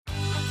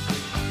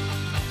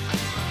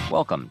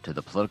Welcome to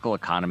the Political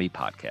Economy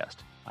Podcast.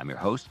 I'm your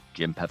host,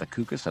 Jim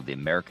Pethokoukis of the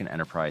American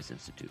Enterprise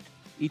Institute.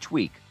 Each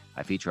week,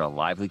 I feature a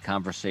lively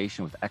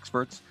conversation with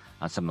experts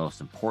on some of the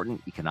most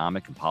important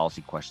economic and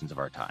policy questions of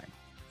our time.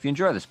 If you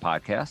enjoy this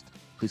podcast,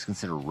 please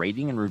consider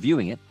rating and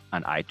reviewing it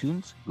on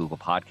iTunes, Google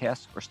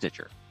Podcasts, or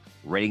Stitcher.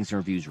 Ratings and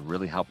reviews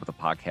really help with the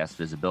podcast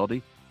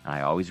visibility, and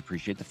I always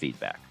appreciate the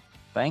feedback.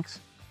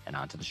 Thanks, and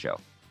on to the show.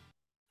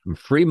 From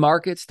free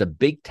markets to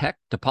big tech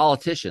to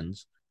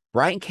politicians,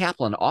 Bryan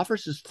Caplan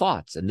offers his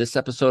thoughts in this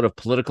episode of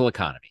Political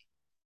Economy.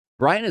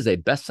 Bryan is a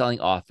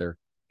best-selling author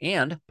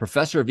and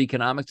professor of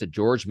economics at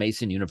George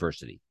Mason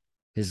University.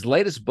 His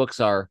latest books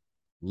are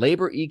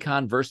Labor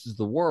Econ versus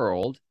the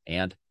World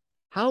and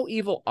How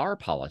Evil Are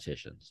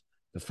Politicians,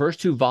 the first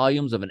two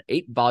volumes of an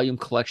 8-volume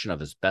collection of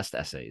his best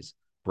essays.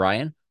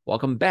 Bryan,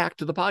 welcome back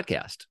to the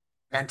podcast.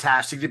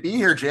 Fantastic to be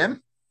here,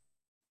 Jim.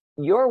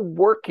 You're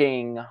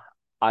working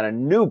on a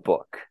new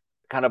book,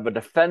 kind of a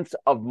defense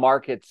of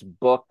markets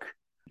book.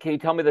 Can you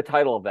tell me the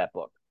title of that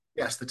book?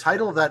 Yes, the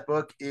title of that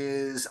book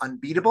is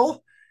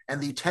Unbeatable,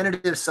 and the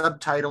tentative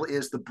subtitle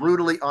is The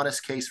Brutally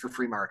Honest Case for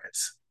Free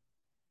Markets.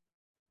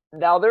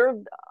 Now, there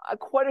are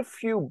quite a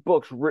few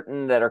books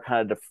written that are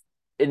kind of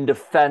in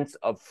defense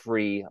of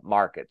free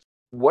markets.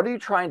 What are you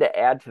trying to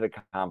add to the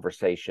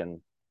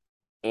conversation?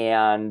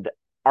 And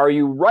are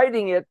you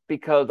writing it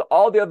because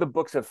all the other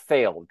books have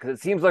failed? Because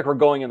it seems like we're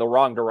going in the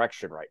wrong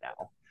direction right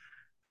now.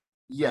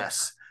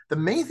 Yes. The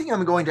main thing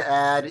I'm going to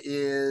add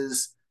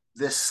is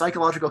this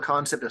psychological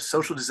concept of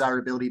social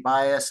desirability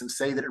bias, and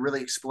say that it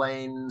really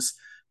explains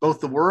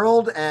both the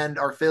world and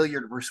our failure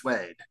to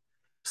persuade.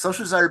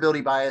 Social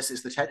desirability bias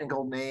is the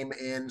technical name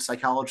in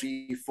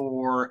psychology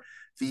for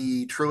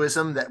the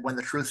truism that when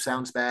the truth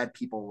sounds bad,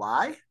 people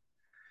lie.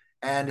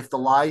 And if the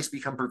lies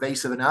become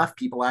pervasive enough,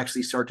 people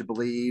actually start to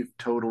believe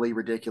totally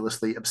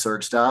ridiculously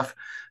absurd stuff.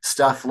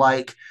 Stuff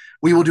like,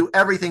 we will do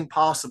everything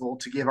possible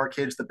to give our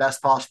kids the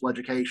best possible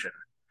education.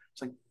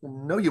 It's like,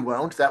 no, you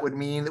won't. That would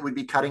mean that we'd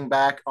be cutting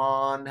back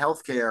on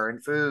healthcare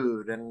and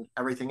food and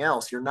everything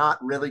else. You're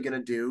not really going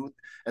to do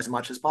as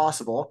much as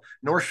possible,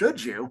 nor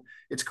should you.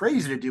 It's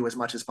crazy to do as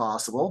much as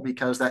possible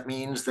because that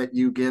means that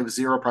you give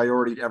zero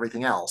priority to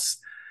everything else.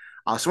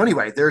 So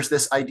anyway, there's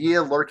this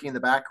idea lurking in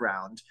the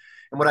background.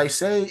 And what I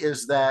say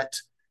is that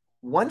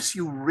once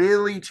you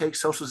really take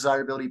social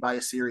desirability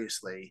bias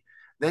seriously,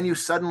 then you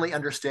suddenly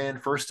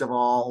understand, first of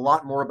all, a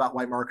lot more about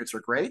why markets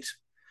are great.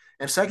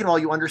 And second of all,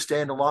 you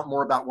understand a lot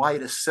more about why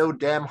it is so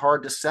damn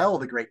hard to sell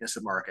the greatness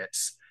of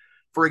markets.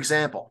 For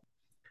example,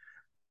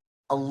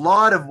 a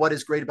lot of what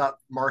is great about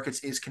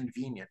markets is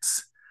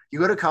convenience. You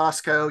go to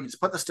Costco, you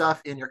just put the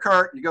stuff in your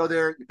cart, you go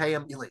there, you pay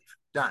them, you leave.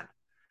 Done.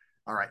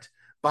 All right.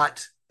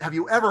 But have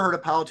you ever heard a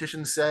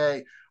politician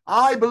say,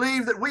 I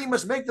believe that we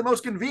must make the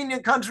most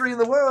convenient country in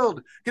the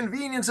world,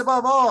 convenience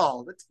above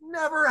all? That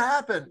never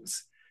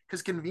happens.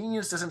 Because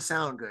convenience doesn't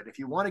sound good. If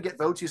you want to get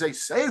votes, you say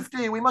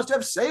safety. We must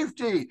have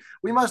safety.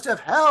 We must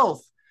have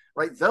health,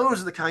 right? Those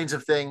are the kinds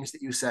of things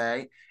that you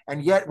say.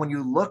 And yet, when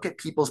you look at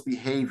people's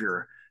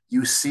behavior,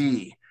 you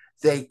see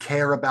they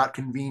care about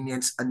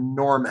convenience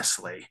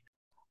enormously.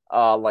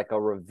 Like a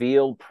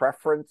revealed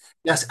preference?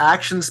 Yes,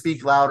 actions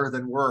speak louder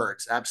than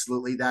words.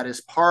 Absolutely. That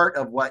is part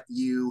of what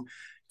you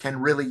can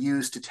really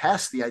use to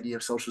test the idea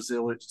of social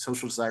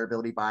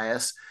desirability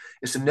bias,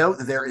 is to note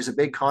that there is a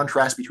big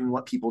contrast between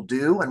what people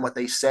do and what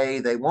they say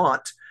they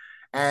want.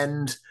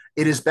 And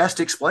it is best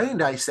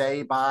explained, I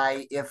say,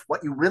 by if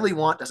what you really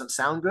want doesn't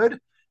sound good,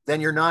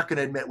 then you're not going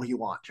to admit what you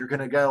want. You're going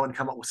to go and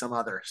come up with some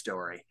other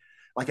story.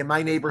 Like in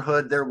my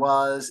neighborhood, there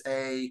was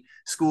a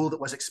school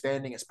that was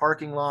expanding its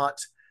parking lot.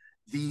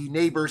 The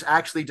neighbors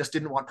actually just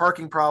didn't want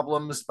parking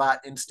problems, but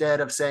instead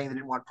of saying they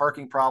didn't want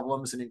parking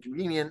problems and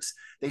inconvenience,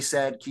 they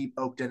said, keep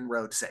Oakton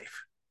Road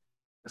safe.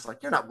 It's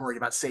like, you're not worried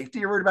about safety,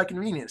 you're worried about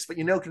convenience, but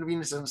you know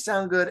convenience doesn't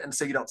sound good, and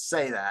so you don't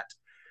say that.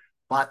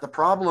 But the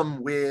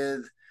problem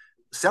with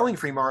selling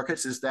free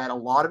markets is that a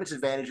lot of its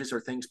advantages are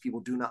things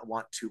people do not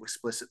want to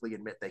explicitly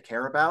admit they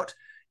care about,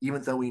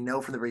 even though we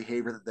know from their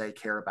behavior that they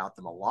care about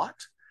them a lot.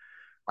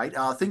 Right?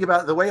 Think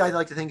about the way I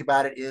like to think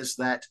about it is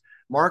that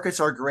markets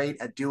are great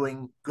at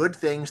doing good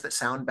things that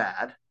sound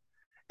bad,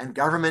 and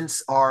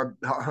governments are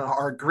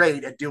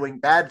great at doing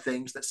bad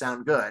things that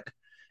sound good.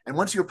 And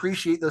once you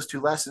appreciate those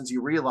two lessons,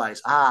 you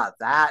realize,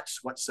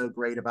 that's what's so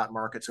great about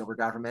markets over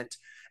government.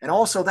 And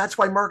also, that's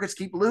why markets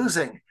keep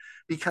losing,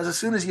 because as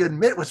soon as you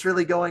admit what's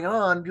really going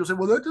on, people say,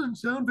 well, that doesn't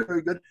sound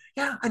very good.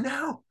 Yeah, I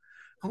know.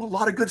 Well, a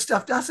lot of good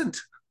stuff doesn't.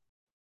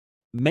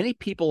 Many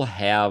people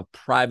have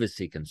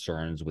privacy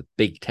concerns with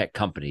big tech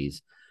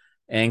companies,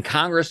 and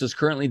Congress is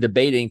currently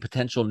debating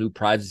potential new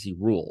privacy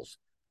rules.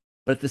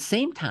 But at the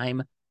same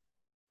time,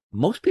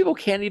 most people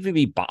can't even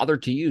be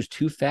bothered to use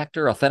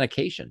two-factor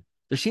authentication.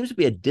 There seems to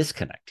be a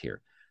disconnect here.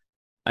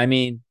 I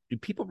mean, do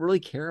people really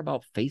care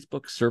about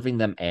Facebook serving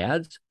them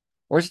ads?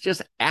 Or is it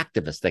just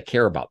activists that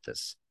care about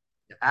this?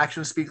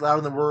 Actions speak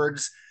louder than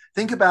words.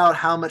 Think about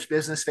how much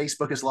business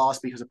Facebook has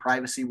lost because of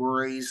privacy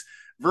worries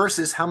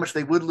versus how much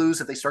they would lose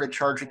if they started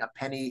charging a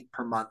penny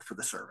per month for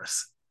the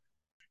service.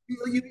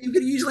 You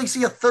could usually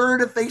see a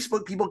third of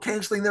Facebook people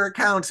canceling their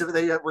accounts if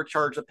they were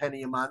charged a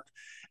penny a month.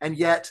 And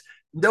yet,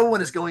 no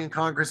one is going in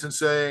Congress and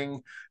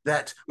saying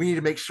that we need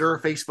to make sure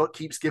Facebook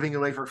keeps giving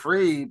away for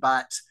free.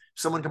 But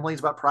someone complains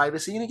about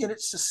privacy. And again, it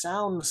just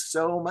sounds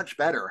so much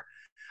better.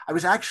 I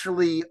was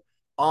actually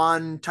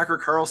on Tucker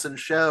Carlson's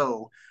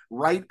show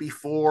right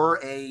before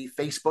a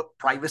Facebook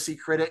privacy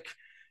critic.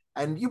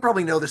 And you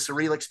probably know the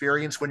surreal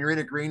experience when you're in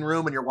a green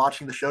room and you're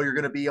watching the show you're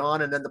going to be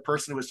on, and then the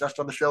person who was just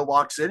on the show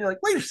walks in. You're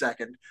like, wait a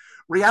second,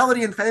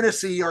 reality and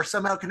fantasy are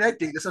somehow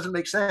connecting. This doesn't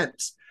make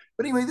sense.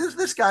 But anyway,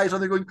 this guy's on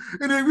there going,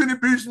 and I'm going to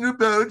personal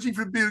apology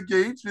from Bill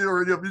Gates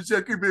or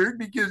Zuckerberg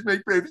because my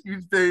privacy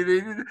was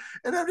violated.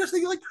 And I'm just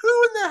thinking, like,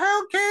 who in the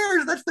hell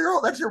cares?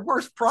 That's your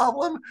worst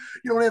problem.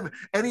 You don't have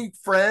any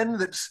friend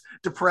that's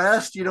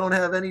depressed. You don't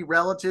have any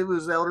relative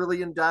who's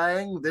elderly and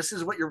dying. This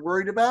is what you're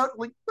worried about.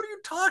 Like, what are you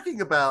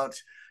talking about?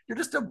 You're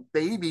just a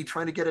baby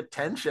trying to get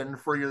attention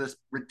for this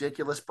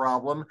ridiculous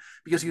problem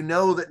because you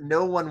know that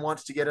no one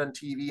wants to get on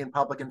TV in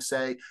public and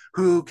say,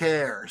 who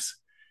cares?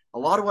 A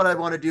lot of what I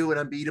want to do in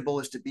Unbeatable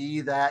is to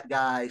be that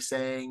guy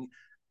saying,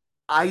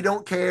 I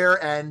don't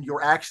care, and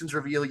your actions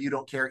reveal you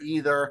don't care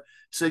either.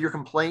 So your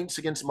complaints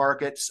against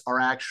markets are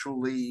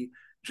actually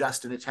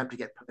just an attempt to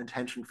get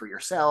attention for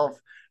yourself.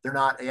 They're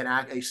not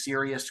a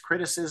serious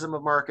criticism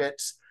of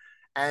markets.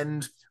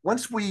 And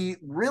once we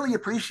really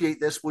appreciate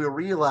this, we'll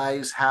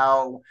realize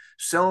how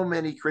so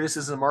many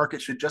criticisms of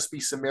markets should just be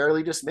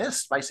summarily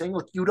dismissed by saying,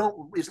 look,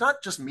 it's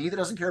not just me that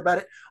doesn't care about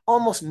it.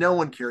 Almost no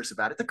one cares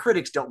about it. The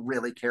critics don't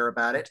really care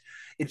about it.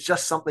 It's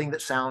just something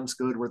that sounds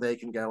good where they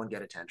can go and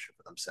get attention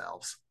for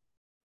themselves.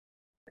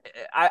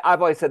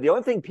 I've always said the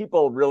only thing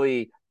people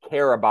really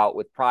care about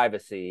with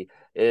privacy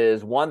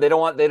is, one, they don't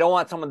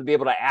want someone to be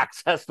able to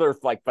access their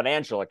like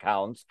financial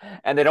accounts,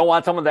 and they don't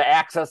want someone to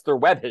access their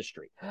web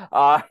history.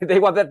 They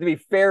want that to be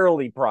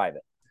fairly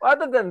private.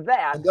 Other than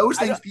that, and those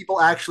things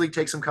people actually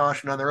take some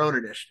caution on their own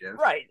initiative,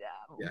 right?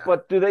 Yeah.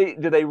 But do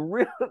they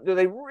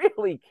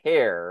really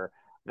care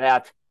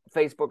that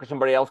Facebook or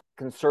somebody else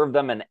can serve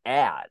them an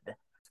ad?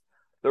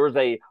 There was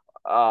an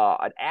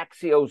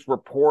Axios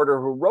reporter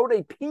who wrote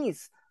a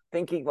piece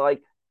thinking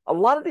like, a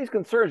lot of these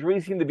concerns really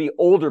seem to be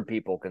older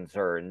people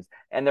concerns.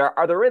 And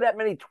are there really that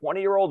many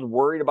 20-year-olds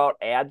worried about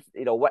ads,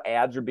 what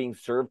ads are being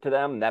served to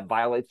them, and that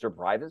violates their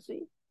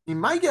privacy? I mean,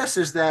 my guess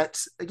is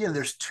that, again,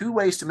 there's two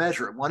ways to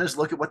measure it. One is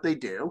look at what they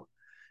do,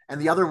 and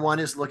the other one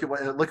is look at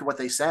what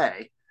they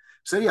say.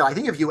 So, yeah, I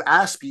think if you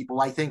ask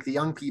people, I think the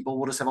young people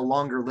will just have a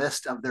longer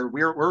list of their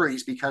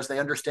worries because they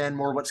understand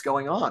more what's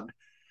going on.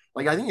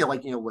 Like, I think,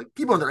 like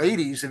people in their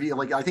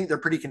 80s, I think they're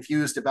pretty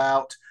confused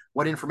about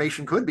what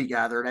information could be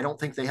gathered. I don't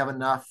think they have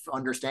enough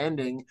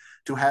understanding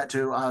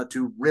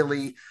to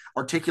really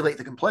articulate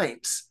the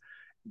complaints.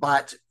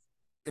 But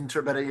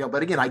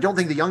but again, I don't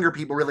think the younger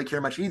people really care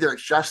much either.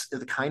 It's just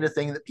the kind of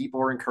thing that people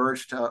are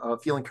encouraged to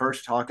feel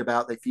encouraged to talk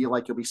about. They feel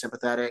like you'll be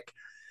sympathetic.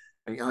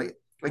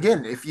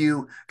 Again, if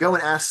you go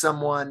and ask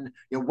someone,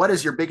 what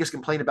is your biggest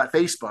complaint about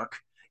Facebook?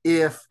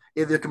 If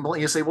the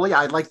complaint, you say, well, yeah,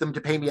 I'd like them to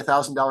pay me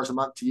 $1,000 a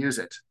month to use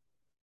it.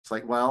 It's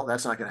like, well,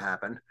 that's not going to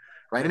happen,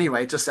 right?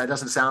 Anyway, that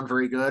doesn't sound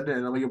very good.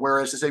 And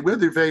whereas to say, well,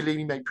 they're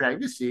violating my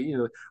privacy,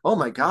 oh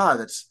my God,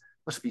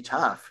 must be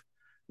tough.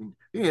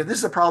 This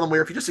is a problem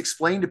where if you just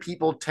explained to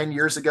people 10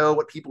 years ago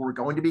what people were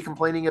going to be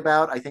complaining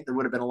about, I think there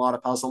would have been a lot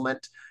of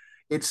puzzlement.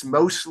 It's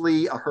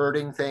mostly a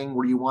herding thing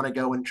where you want to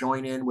go and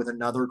join in with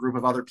another group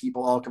of other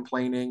people all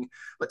complaining.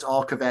 Let's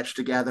all kvetch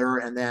together,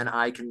 and then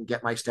I can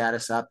get my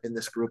status up in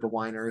this group of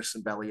whiners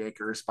and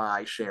bellyachers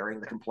by sharing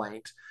the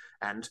complaint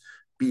and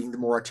being the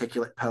more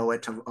articulate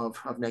poet of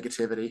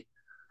negativity.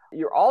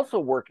 You're also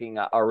working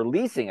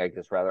releasing, I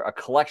guess, rather, a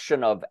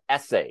collection of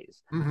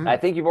essays. Mm-hmm. I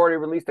think you've already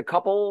released a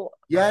couple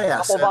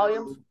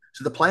volumes.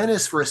 So the plan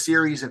is for a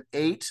series of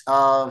 8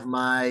 of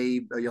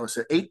my,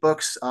 8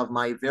 books of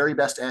my very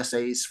best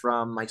essays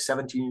from my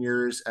 17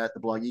 years at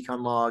the blog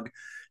Econ Log.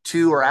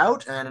 2 are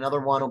out, and another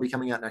one will be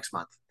coming out next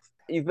month.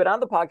 You've been on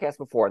the podcast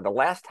before. The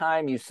last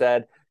time you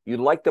said you'd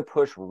like to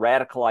push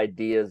radical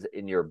ideas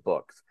in your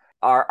books.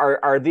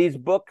 Are these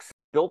books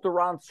built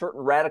around certain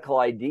radical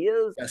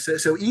ideas? Yeah,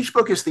 so each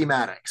book is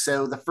thematic.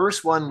 So the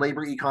first one,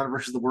 Labor Econ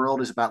versus the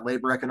World, is about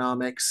labor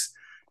economics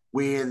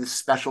with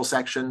special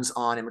sections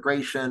on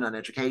immigration, on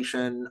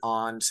education,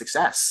 on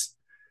success,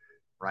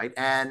 right?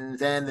 And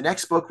then the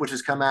next book, which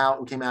came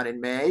out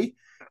in May,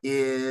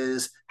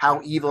 is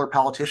How Evil Are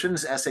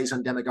Politicians? Essays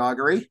on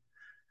Demagoguery.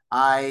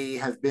 I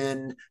have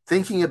been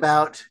thinking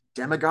about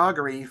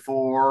demagoguery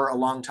for a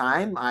long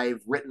time.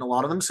 I've written a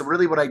lot of them. So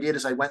really what I did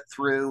is I went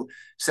through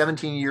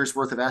 17 years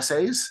worth of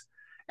essays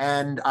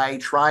and I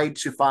tried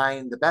to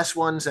find the best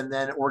ones and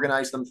then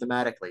organize them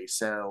thematically.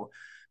 So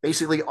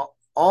basically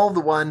all the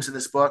ones in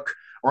this book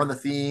are on the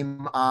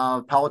theme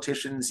of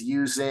politicians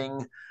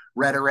using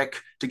rhetoric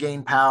to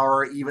gain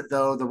power, even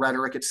though the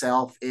rhetoric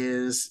itself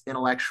is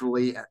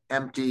intellectually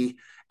empty.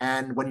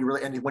 And when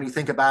you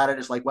think about it,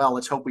 it's like, well,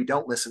 let's hope we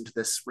don't listen to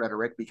this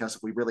rhetoric, because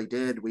if we really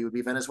did, we would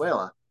be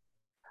Venezuela.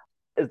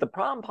 Is the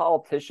problem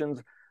politicians,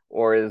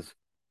 or is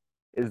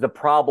Is the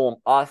problem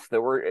us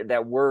that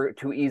we're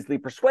too easily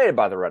persuaded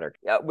by the rhetoric?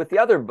 With the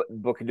other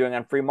book you're doing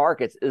on free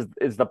markets,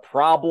 is the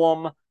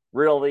problem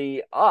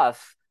really us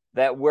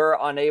that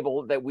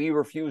we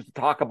refuse to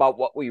talk about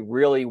what we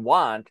really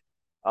want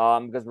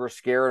because we're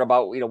scared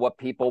about what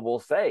people will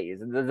say?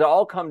 Does it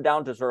all come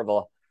down to sort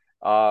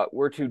of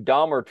we're too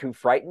dumb or too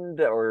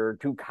frightened or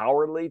too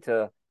cowardly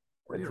too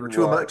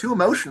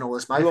emotional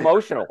is my too favorite.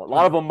 emotional? A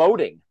lot of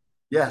emoting.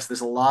 Yes,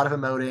 there's a lot of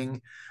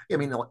emoting. I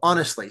mean,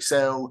 honestly,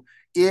 so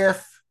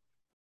if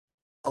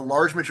a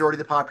large majority of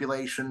the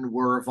population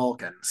were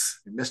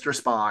Vulcans, Mr.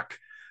 Spock,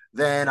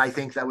 then I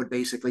think that would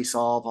basically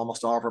solve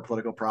almost all of our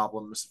political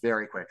problems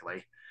very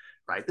quickly.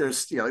 Right?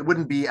 It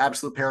wouldn't be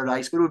absolute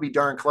paradise, but it would be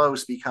darn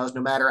close because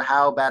no matter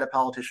how bad a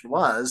politician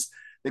was,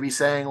 they'd be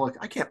saying, look,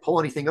 I can't pull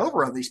anything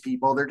over on these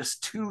people. They're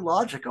just too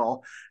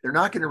logical. They're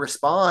not going to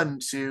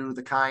respond to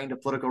the kind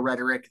of political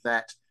rhetoric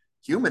that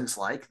humans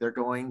like. They're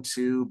going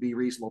to be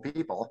reasonable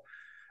people.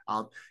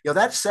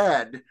 That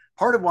said,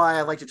 part of why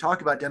I like to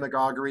talk about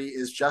demagoguery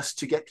is just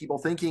to get people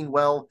thinking,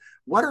 well,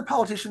 what are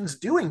politicians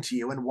doing to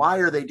you and why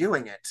are they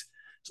doing it?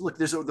 So look,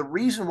 there's the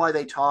reason why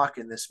they talk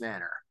in this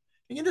manner.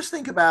 You can just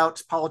think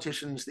about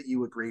politicians that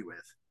you agree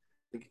with.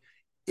 Like,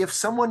 if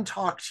someone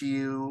talked to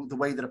you the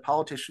way that a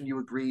politician you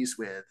agrees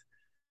with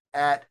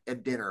at a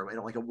dinner,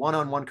 like a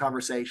one-on-one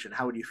conversation,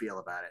 how would you feel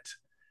about it?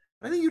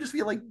 I think you just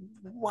feel like,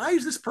 why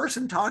is this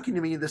person talking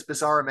to me in this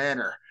bizarre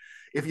manner?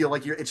 If you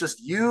like, it's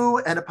just you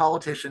and a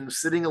politician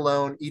sitting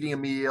alone eating a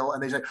meal,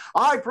 and they say,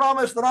 "I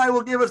promise that I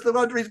will give us the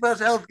country's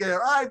best healthcare.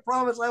 I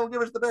promise I will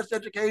give us the best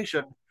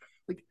education."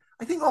 Like,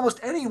 I think almost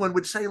anyone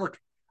would say, "Look,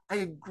 I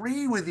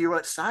agree with you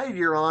what side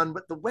you're on,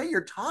 but the way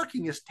you're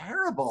talking is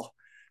terrible.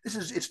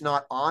 It's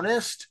not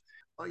honest.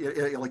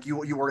 Like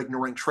you are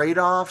ignoring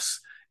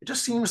trade-offs. It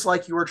just seems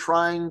like you are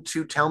trying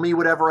to tell me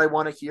whatever I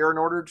want to hear in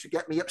order to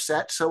get me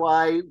upset. So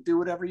I do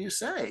whatever you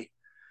say.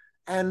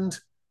 And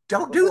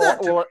don't do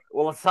that to me."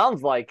 Well, it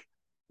sounds like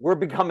we're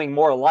becoming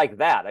more like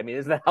that. I mean,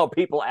 isn't that how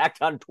people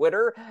act on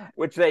Twitter?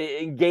 Which they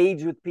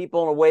engage with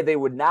people in a way they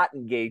would not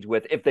engage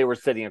with if they were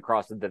sitting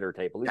across the dinner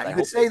table. Yeah, you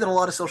could say that a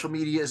lot of social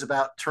media is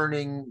about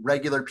turning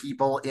regular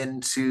people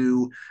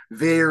into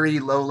very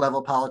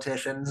low-level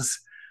politicians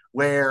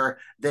where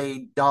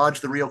they dodge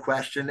the real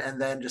question and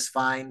then just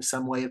find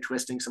some way of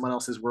twisting someone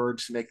else's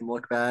words to make them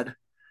look bad.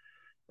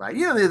 Right?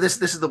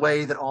 This is the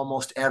way that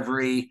almost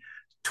every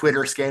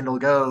Twitter scandal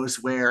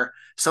goes, where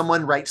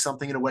someone writes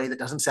something in a way that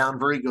doesn't sound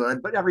very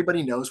good, but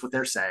everybody knows what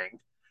they're saying,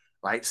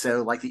 right?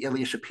 So, like the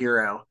Ilya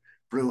Shapiro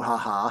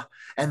brouhaha,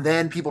 and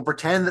then people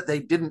pretend that they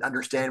didn't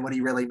understand what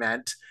he really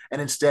meant,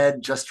 and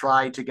instead just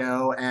try to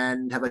go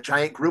and have a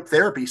giant group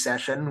therapy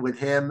session with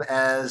him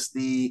as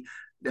the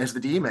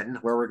demon,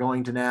 where we're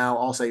going to now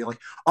all say, like,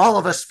 all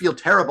of us feel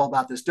terrible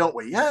about this, don't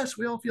we? Yes,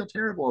 we all feel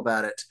terrible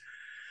about it.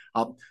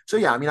 So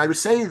yeah, I mean, I would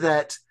say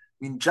that,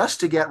 I mean, just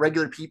to get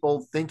regular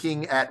people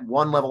thinking at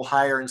one level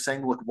higher and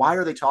saying, look, why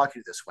are they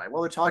talking this way?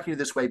 Well, they're talking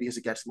this way because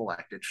it gets them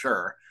elected,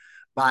 sure.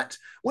 But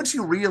once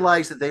you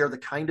realize that they are the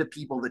kind of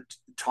people that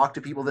talk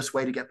to people this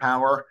way to get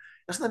power,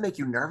 doesn't that make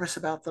you nervous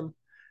about them?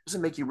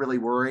 Doesn't make you really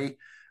worry?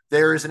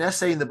 There's an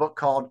essay in the book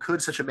called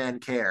Could Such a Man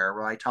Care,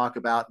 where I talk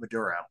about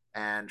Maduro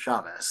and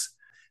Chavez.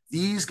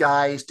 These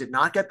guys did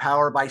not get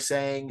power by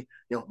saying,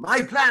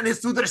 my plan is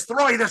to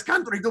destroy this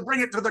country, to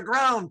bring it to the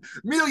ground.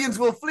 Millions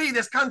will flee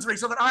this country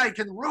so that I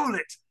can rule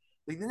it.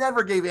 They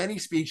never gave any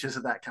speeches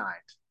of that kind.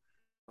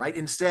 Right?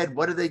 Instead,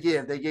 what did they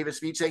give? They gave a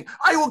speech saying,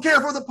 I will care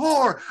for the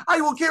poor.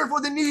 I will care for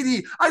the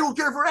needy. I will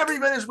care for every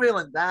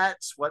Venezuelan.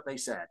 That's what they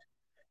said.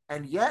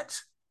 And yet,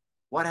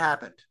 what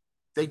happened?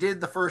 They did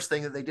the first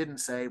thing that they didn't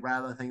say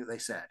rather than the thing that they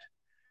said,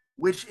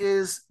 which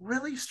is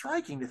really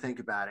striking to think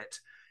about it.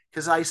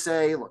 Because I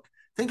say, look,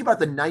 think about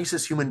the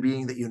nicest human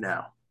being that you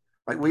know.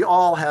 Right? We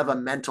all have a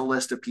mental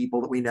list of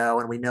people that we know,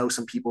 and we know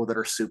some people that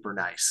are super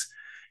nice.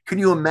 Can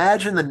you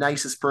imagine the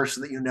nicest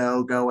person that you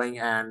know going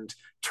and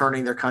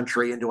turning their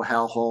country into a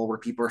hellhole where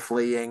people are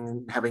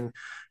fleeing, having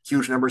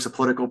huge numbers of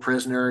political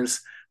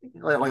prisoners?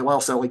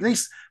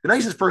 The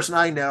nicest person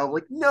I know,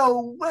 like,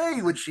 no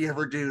way would she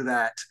ever do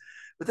that.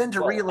 But then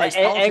to realize,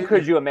 and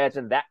could you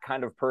imagine that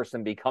kind of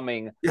person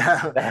becoming the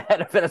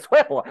head of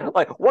Venezuela?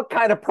 Like, what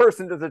kind of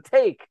person does it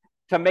take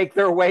to make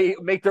their way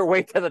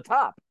to the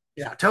top?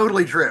 Yeah,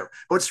 totally true.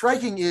 What's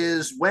striking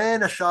is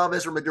when a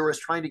Chavez or Maduro is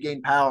trying to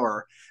gain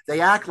power,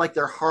 they act like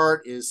their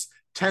heart is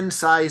 10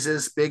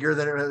 sizes bigger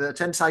than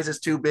 10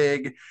 sizes too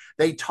big.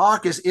 They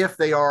talk as if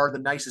they are the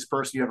nicest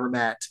person you ever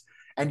met.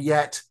 And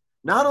yet,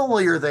 not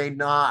only are they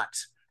not,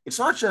 it's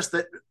not just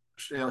that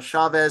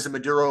Chavez and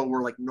Maduro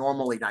were like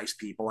normally nice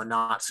people and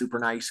not super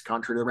nice,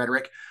 contrary to the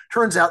rhetoric.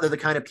 Turns out they're the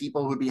kind of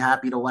people who'd be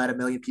happy to let 1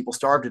 million people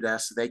starve to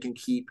death so they can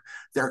keep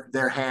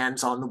their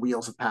hands on the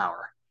wheels of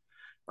power.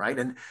 Right.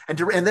 And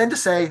then to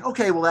say,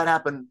 okay, well, that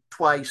happened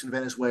twice in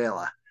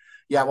Venezuela.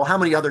 Yeah. Well, how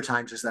many other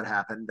times has that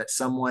happened that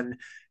someone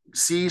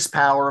seized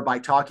power by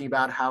talking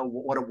about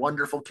what a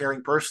wonderful,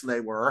 caring person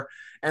they were,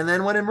 and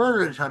then went and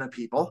murdered a ton of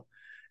people,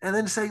 and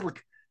then say,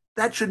 look,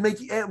 that should make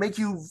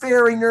you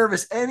very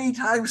nervous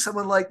anytime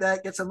someone like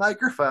that gets a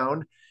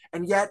microphone.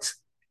 And yet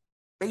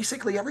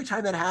basically every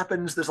time that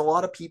happens, there's a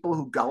lot of people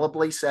who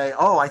gullibly say,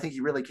 "Oh, I think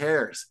he really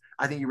cares.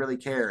 I think he really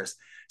cares."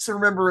 So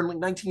remember in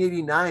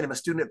 1989, I'm a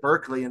student at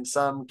Berkeley, and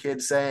some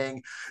kid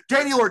saying,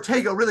 "Daniel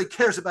Ortega really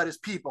cares about his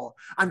people.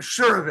 I'm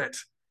sure of it."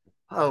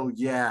 Oh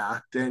yeah,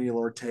 Daniel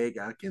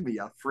Ortega, give me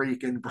a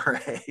freaking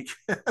break.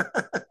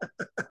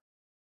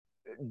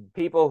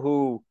 People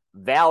who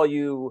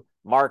value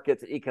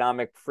markets,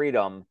 economic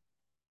freedom,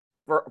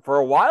 for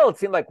a while it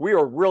seemed like we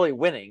were really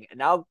winning, and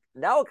now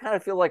it kind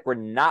of feels like we're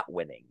not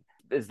winning.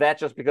 Is that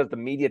just because the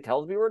media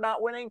tells me we're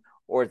not winning,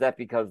 or is that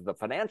because of the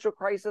financial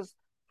crisis?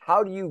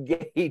 How do you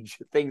gauge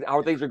things,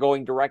 how things are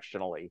going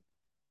directionally?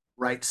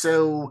 Right.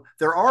 So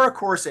there are, of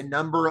course, a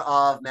number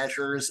of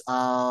measures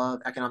of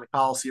economic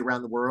policy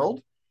around the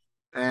world.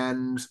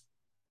 And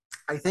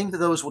I think that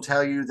those will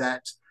tell you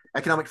that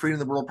economic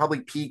freedom in the world probably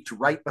peaked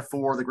right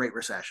before the Great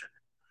Recession.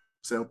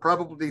 So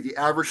probably the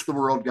average of the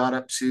world got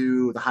up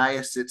to the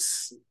highest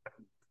it's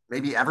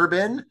maybe ever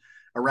been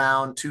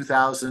around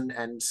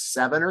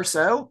 2007 or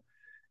so.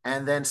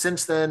 And then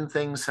since then,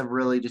 things have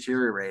really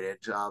deteriorated,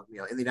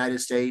 in the United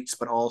States,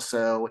 but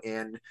also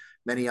in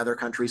many other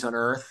countries on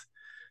Earth.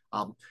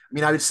 I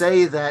would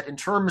say that in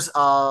terms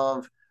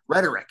of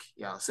rhetoric,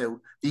 yeah. So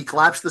the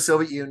collapse of the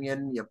Soviet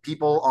Union, a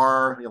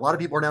lot of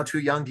people are now too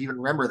young to even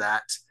remember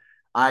that.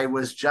 I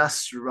was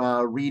just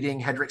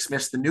reading Hendrik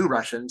Smith's The New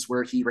Russians,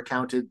 where he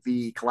recounted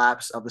the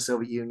collapse of the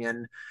Soviet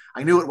Union.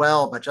 I knew it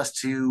well, but just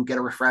to get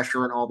a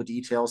refresher on all the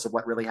details of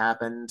what really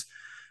happened,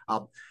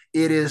 um,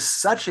 it was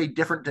such a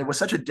different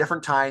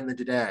time than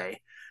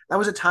today. That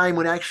was a time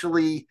when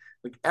actually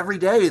like every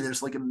day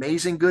there's like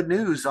amazing good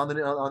news on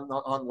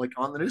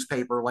the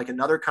newspaper, like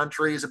another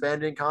country is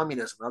abandoning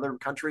communism, another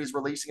country is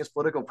releasing its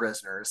political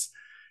prisoners,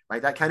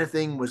 right? That kind of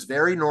thing was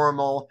very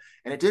normal,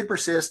 and it did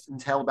persist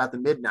until about the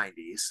mid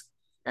 90s.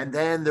 And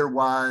then there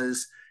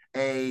was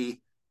a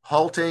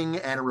halting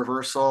and a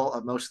reversal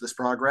of most of this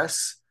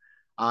progress,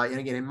 and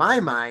again in my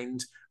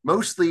mind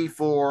mostly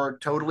for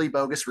totally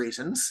bogus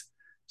reasons.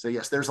 So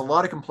yes, there's a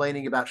lot of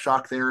complaining about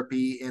shock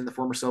therapy in the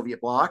former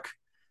Soviet bloc.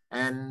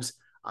 And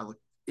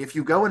if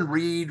you go and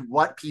read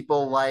what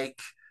people like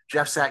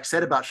Jeff Sachs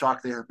said about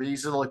shock therapy, he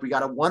said, like, we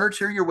got a 1 or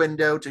 2 year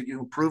window to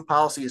improve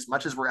policy as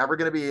much as we're ever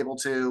going to be able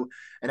to.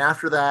 And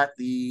after that,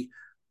 the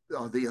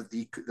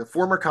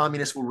former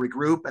communists will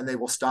regroup and they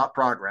will stop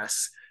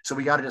progress. So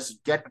we got to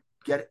just get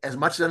as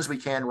much done as we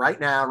can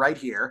right now, right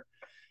here.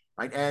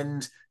 Right.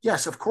 And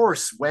yes, of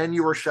course, when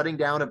you are shutting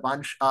down a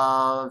bunch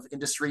of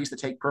industries that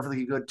take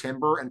perfectly good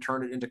timber and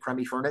turn it into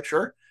crummy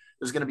furniture,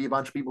 there's going to be a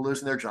bunch of people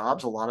losing their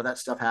jobs. A lot of that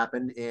stuff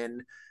happened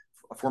in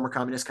former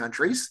communist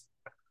countries.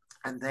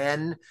 And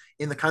then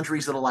in the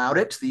countries that allowed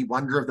it, the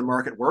wonder of the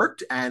market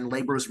worked and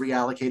labor was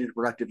reallocated to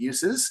productive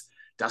uses.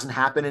 Doesn't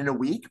happen in a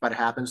week, but it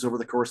happens over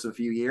the course of a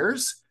few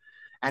years.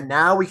 And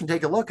now we can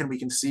take a look and we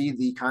can see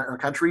the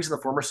countries in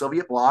the former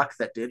Soviet bloc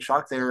that did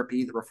shock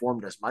therapy, that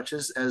reformed as much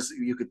as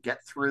you could get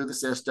through the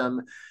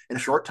system in a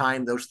short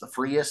time. Those are the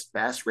freest,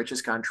 best,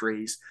 richest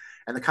countries.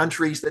 And the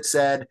countries that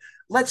said,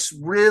 let's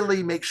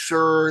really make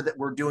sure that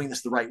we're doing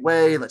this the right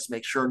way. Let's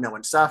make sure no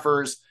one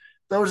suffers.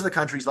 Those are the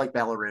countries like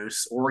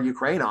Belarus or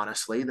Ukraine,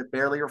 honestly, that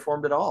barely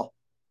reformed at all.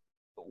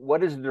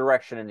 What is the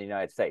direction in the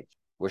United States?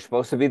 We're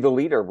supposed to be the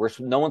leader.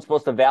 No one's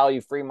supposed to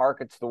value free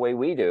markets the way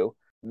we do,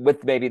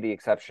 with maybe the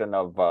exception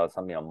of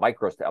some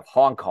micro of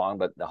Hong Kong,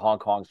 but the Hong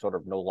Kong sort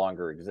of no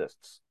longer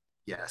exists.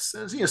 Yes,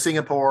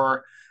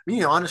 Singapore.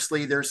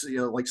 Honestly, there's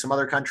like some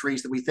other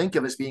countries that we think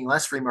of as being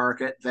less free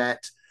market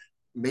that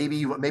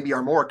maybe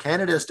are more.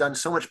 Canada's done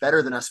so much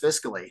better than us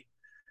fiscally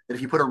that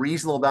if you put a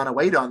reasonable amount of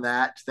weight on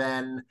that,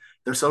 then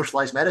their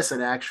socialized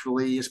medicine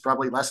actually is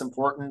probably less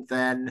important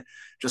than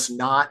just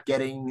not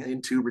getting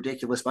into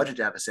ridiculous budget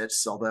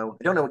deficits. Although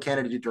I don't know what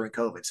Canada did during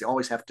COVID. So you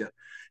always have to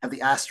have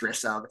the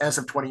asterisk of as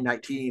of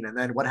 2019 and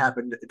then what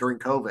happened during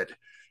COVID.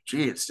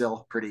 Gee, it's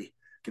still pretty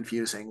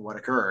confusing what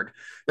occurred.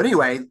 But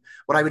anyway,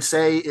 what I would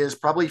say is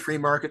probably free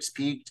markets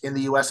peaked in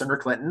the US under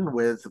Clinton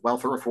with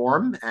welfare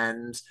reform.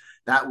 And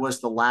that was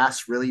the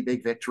last really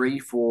big victory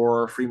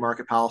for free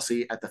market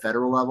policy at the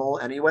federal level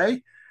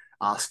anyway.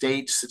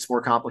 States, it's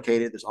more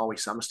complicated. There's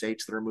always some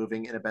states that are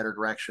moving in a better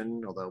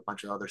direction, although a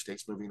bunch of other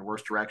states moving in a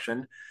worse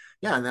direction.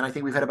 Yeah, and then I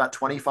think we've had about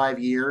 25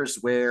 years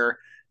where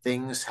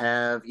things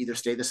have either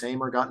stayed the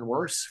same or gotten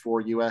worse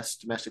for US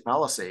domestic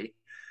policy.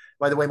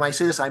 By the way, when I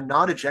say this, I'm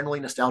not a generally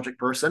nostalgic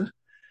person.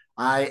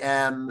 I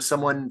am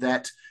someone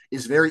that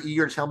is very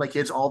eager to tell my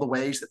kids all the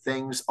ways that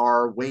things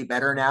are way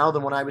better now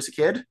than when I was a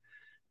kid.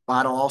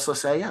 But I'll also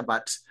say, yeah,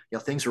 but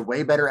things are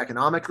way better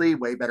economically,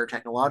 way better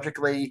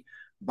technologically,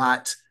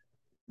 but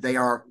they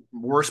are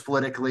worse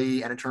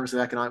politically and in terms of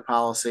economic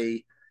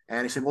policy.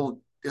 And he said, well,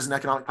 doesn't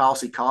economic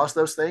policy cause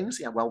those things?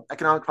 Yeah, well,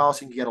 economic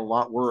policy can get a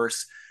lot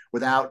worse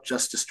without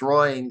just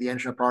destroying the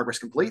engine of progress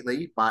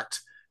completely. But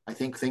I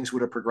think things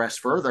would have progressed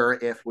further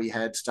if we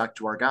had stuck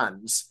to our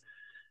guns.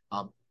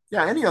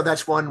 Yeah, and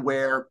that's one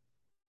where,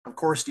 of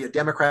course,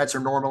 Democrats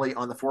are normally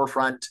on the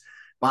forefront,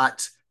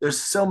 but there's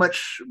so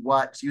much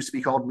what used to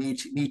be called Me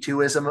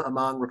Tooism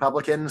among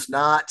Republicans,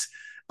 not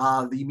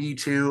the Me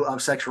Too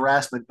of sexual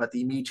harassment, but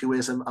the Me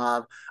Tooism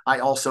of I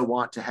also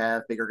want to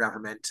have bigger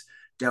government.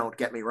 Don't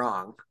get me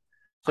wrong.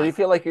 So do you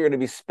feel like you're going to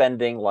be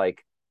spending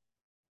like,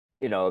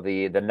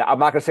 the I'm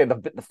not going to say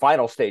the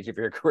final stage of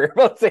your career,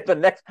 but let's say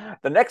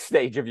the next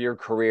stage of your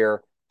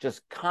career,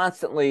 just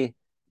constantly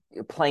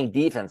playing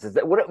defense? Is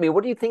that what I mean?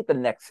 What do you think the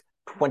next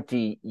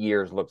 20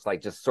 years looks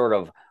like? Just sort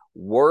of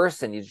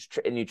worse, and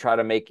you try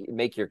to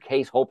make your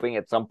case, hoping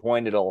at some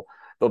point there'll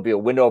be a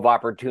window of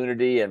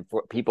opportunity and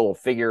people will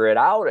figure it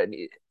out. And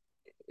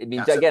it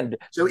means, yeah, again,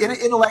 so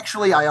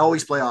intellectually, I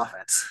always play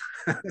offense.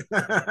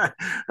 Right?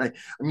 I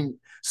mean,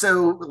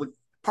 so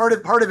part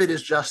of it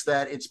is just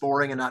that it's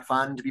boring and not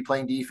fun to be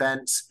playing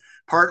defense.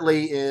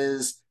 Partly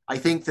is I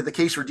think that the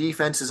case for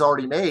defense is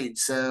already made,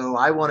 so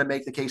I want to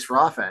make the case for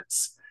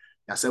offense.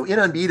 Yeah, so in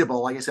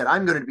Unbeatable, like I said,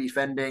 I'm going to be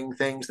defending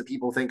things that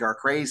people think are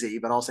crazy,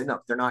 but I'll say no,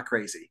 they're not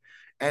crazy.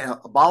 And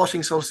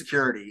abolishing Social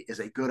Security is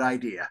a good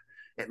idea.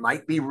 It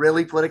might be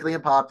really politically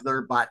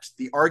unpopular, but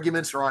the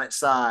arguments are on its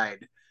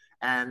side,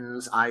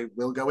 and I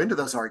will go into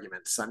those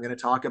arguments. I'm going to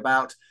talk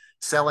about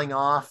selling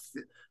off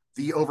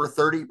the over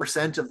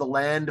 30% of the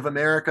land of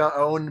America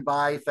owned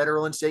by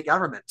federal and state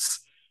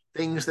governments.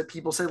 Things that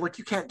people say, look,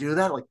 you can't do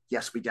that. Like,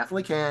 yes, we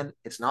definitely can.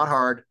 It's not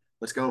hard.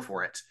 Let's go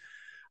for it.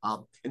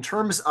 In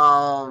terms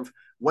of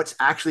what's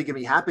actually going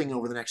to be happening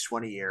over the next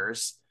 20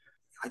 years,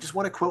 I just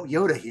want to quote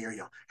Yoda here.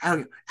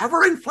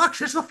 Ever in flux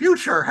is the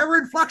future. Ever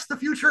in flux the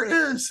future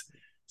is.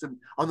 So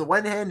on the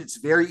one hand, it's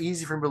very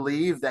easy for me to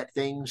believe that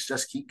things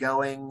just keep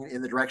going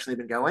in the direction they've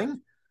been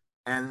going,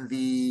 and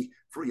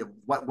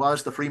what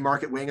was the free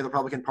market wing of the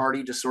Republican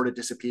Party just sort of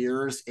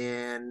disappears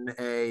in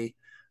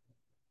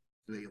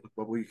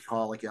what we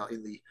call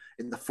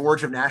in the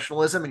forge of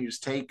nationalism, and you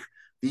just take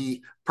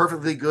the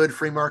perfectly good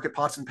free market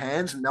pots and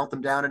pans and melt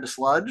them down into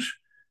sludge,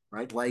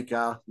 right? Like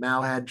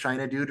Mao had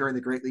China do during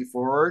the Great Leap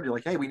Forward. You're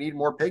like, hey, we need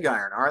more pig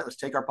iron. All right, let's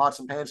take our pots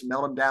and pans and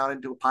melt them down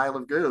into a pile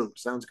of goo.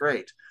 Sounds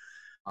great.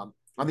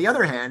 On the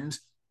other hand,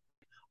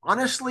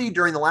 honestly,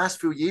 during the last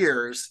few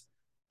years,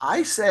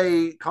 I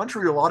say,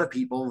 contrary to a lot of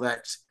people,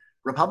 that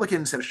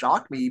Republicans have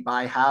shocked me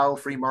by how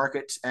free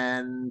market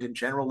and in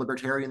general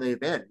libertarian they've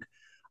been.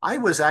 I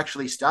was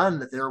actually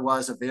stunned that there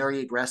was a very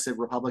aggressive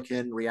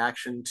Republican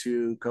reaction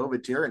to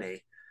COVID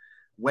tyranny.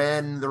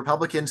 When the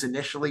Republicans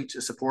initially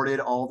supported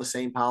all the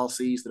same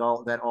policies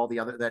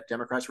that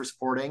Democrats were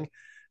supporting,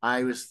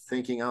 I was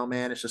thinking, oh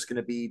man, it's just going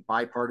to be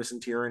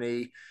bipartisan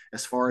tyranny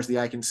as far as the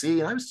eye can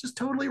see. And I was just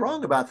totally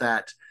wrong about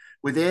that.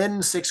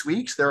 Within 6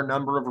 weeks, there are a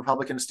number of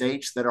Republican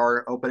states that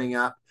are opening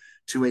up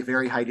to a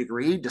very high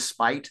degree,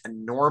 despite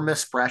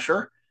enormous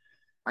pressure.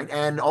 Right?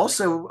 And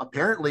also,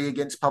 apparently,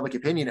 against public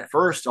opinion at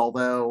first,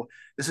 although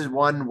this is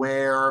one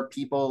where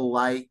people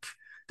like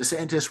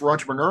DeSantis were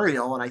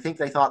entrepreneurial. And I think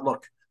they thought,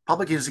 look,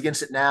 public is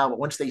against it now, but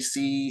once they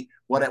see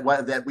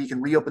that we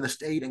can reopen the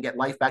state and get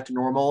life back to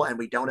normal and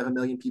we don't have a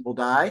million people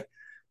die,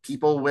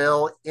 people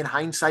will, in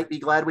hindsight, be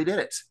glad we did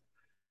it.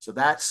 So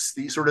that's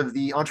the sort of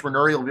the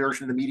entrepreneurial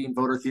version of the median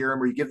voter theorem,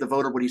 where you give the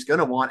voter what he's going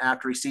to want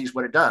after he sees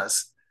what it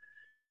does.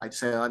 I'd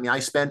say, I mean, I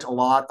spent a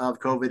lot of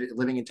COVID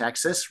living in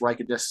Texas, where I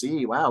could just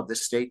see, wow,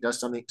 this state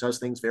does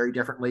things very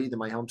differently than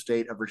my home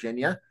state of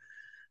Virginia.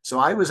 So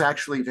I was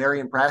actually very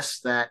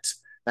impressed that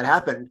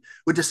happened.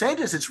 With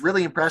DeSantis, it's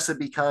really impressive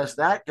because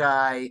that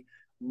guy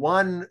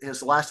won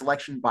his last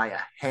election by a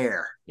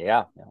hair.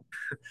 Yeah.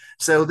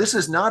 So this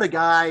is not a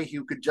guy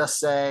who could just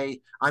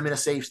say, I'm in a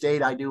safe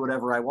state, I do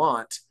whatever I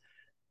want.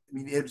 I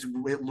mean, it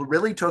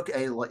really took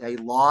a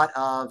lot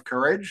of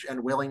courage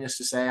and willingness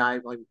to say,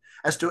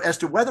 as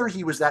to whether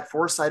he was that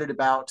foresighted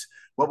about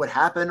what would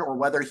happen, or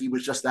whether he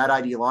was just that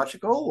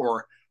ideological,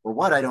 or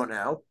what, I don't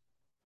know.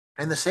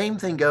 And the same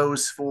thing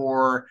goes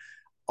for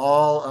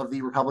all of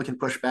the Republican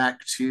pushback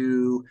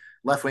to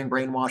left-wing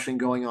brainwashing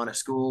going on at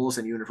schools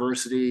and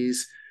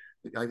universities.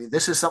 I mean,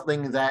 this is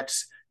something that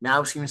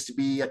now seems to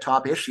be a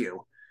top issue.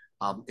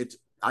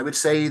 I would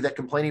say that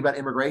complaining about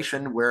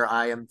immigration, where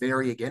I am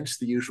very against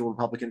the usual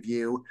Republican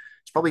view,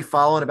 it's probably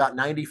fallen about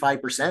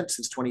 95%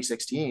 since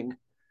 2016,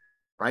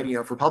 right?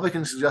 If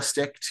Republicans just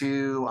stick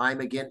to, I'm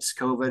against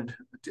COVID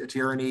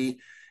tyranny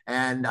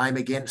and I'm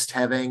against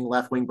having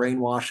left-wing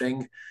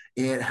brainwashing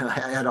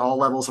at all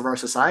levels of our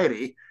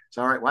society.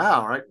 So, all right,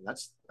 wow, all right,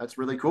 that's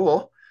really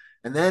cool.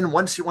 And then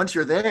once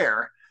you're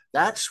there,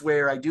 that's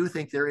where I do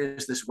think there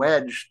is this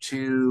wedge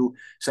to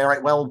say, all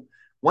right, well,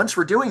 once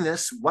we're doing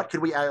this, what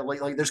could we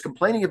like? There's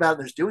complaining about it,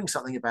 there's doing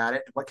something about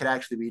it. What could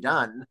actually be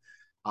done?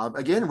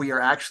 Again, we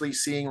are actually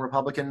seeing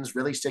Republicans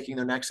really sticking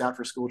their necks out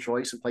for school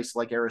choice in places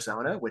like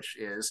Arizona, which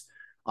is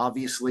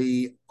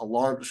obviously a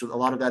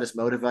lot of that is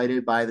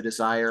motivated by the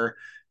desire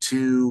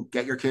to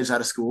get your kids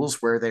out of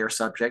schools where they are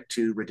subject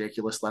to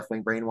ridiculous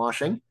left-wing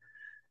brainwashing,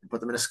 and put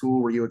them in a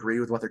school where you agree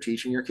with what they're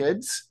teaching your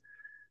kids,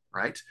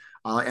 right?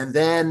 And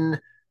then,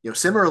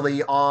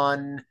 similarly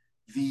on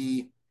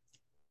the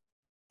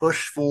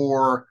push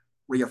for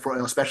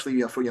especially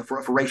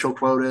for racial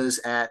quotas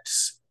at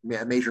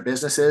major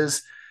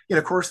businesses.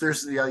 Of course,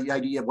 there's the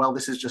idea of, well,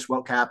 this is just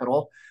woke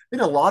capital.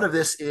 A lot of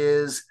this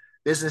is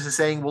Business is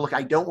saying, well, look,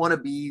 I don't want to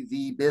be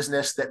the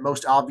business that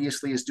most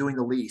obviously is doing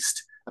the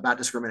least about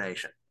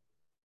discrimination.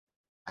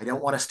 I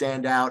don't want to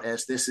stand out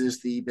as this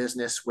is the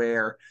business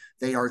where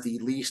they are the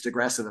least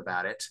aggressive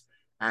about it.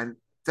 And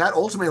that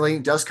ultimately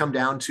does come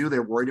down to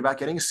they're worried about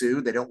getting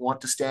sued. They don't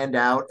want to stand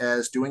out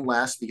as doing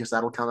less because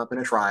that'll come up in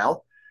a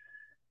trial.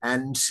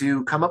 And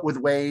to come up with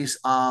ways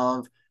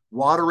of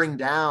watering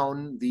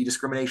down the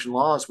discrimination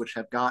laws, which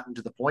have gotten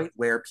to the point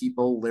where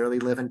people literally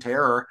live in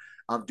terror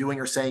of doing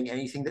or saying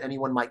anything that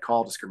anyone might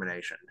call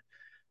discrimination.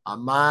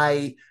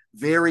 My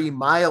very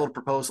mild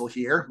proposal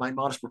here, my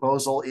modest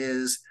proposal,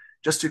 is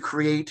just to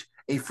create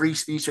a free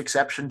speech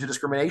exception to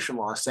discrimination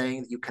law,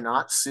 saying that you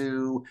cannot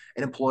sue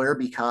an employer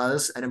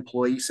because an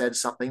employee said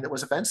something that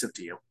was offensive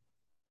to you.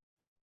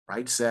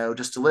 Right. So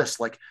just to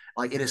list, like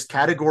it is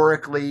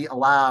categorically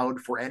allowed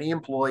for any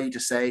employee to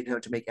say,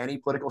 to make any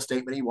political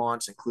statement he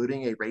wants,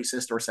 including a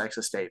racist or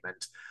sexist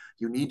statement.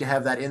 You need to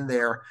have that in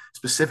there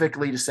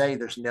specifically to say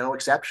there's no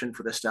exception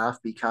for this stuff,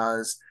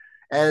 because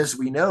as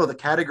we know, the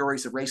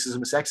categories of racism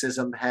and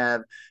sexism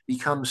have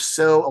become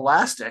so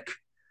elastic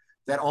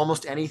that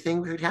almost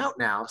anything could count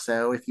now.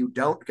 So if you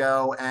don't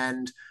go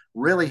and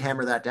really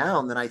hammer that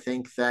down, then I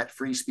think that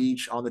free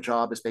speech on the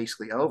job is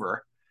basically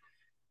over.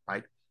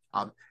 Right.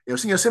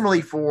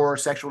 Similarly for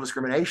sexual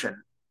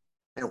discrimination,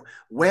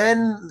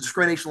 when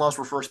discrimination laws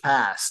were first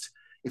passed,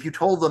 if you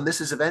told them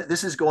this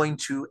is going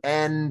to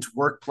end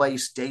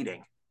workplace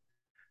dating,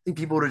 I think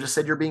people would have just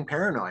said you're being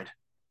paranoid.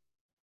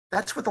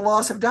 That's what the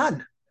laws have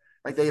done.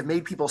 Right? They have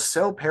made people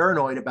so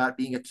paranoid about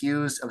being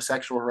accused of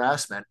sexual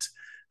harassment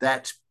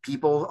that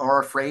people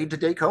are afraid to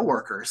date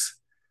coworkers.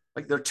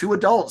 Like, they're two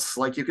adults.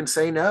 Like, you can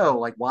say no.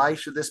 Like, why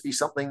should this be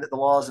something that the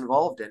law is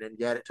involved in? And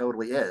yet it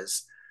totally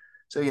is.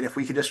 So if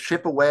we could just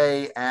chip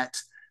away at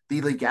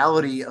the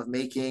legality of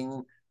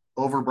making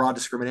overbroad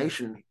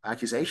discrimination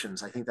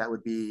accusations, I think that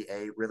would be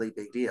a really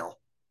big deal.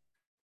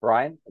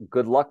 Brian,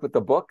 good luck with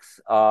the books.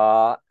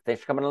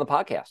 Thanks for coming on the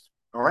podcast.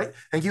 All right.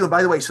 Thank you. And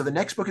by the way, so the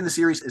next book in the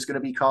series is going to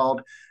be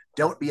called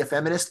Don't Be a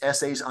Feminist,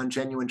 Essays on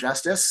Genuine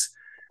Justice.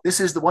 This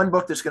is the one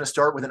book that's going to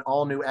start with an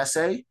all new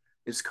essay.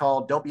 It's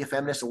called Don't Be a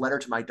Feminist, A Letter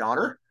to My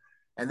Daughter.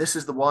 And this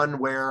is the one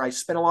where I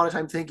spent a lot of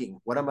time thinking,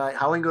 how am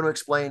I going to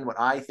explain what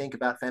I think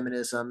about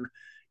feminism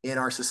in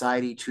our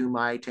society to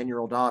my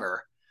 10-year-old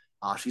daughter?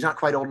 She's not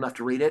quite old enough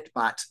to read it,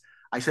 but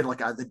I said,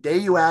 the day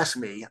you ask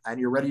me and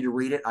you're ready to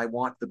read it, I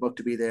want the book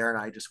to be there,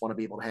 and I just want to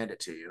be able to hand it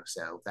to you.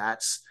 So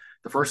that's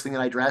the first thing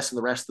that I address, and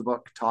the rest of the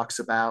book talks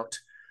about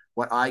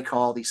what I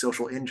call the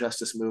social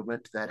injustice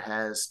movement that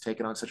has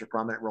taken on such a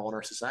prominent role in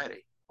our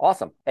society.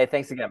 Awesome. Hey,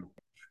 thanks again.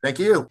 Thank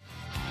you.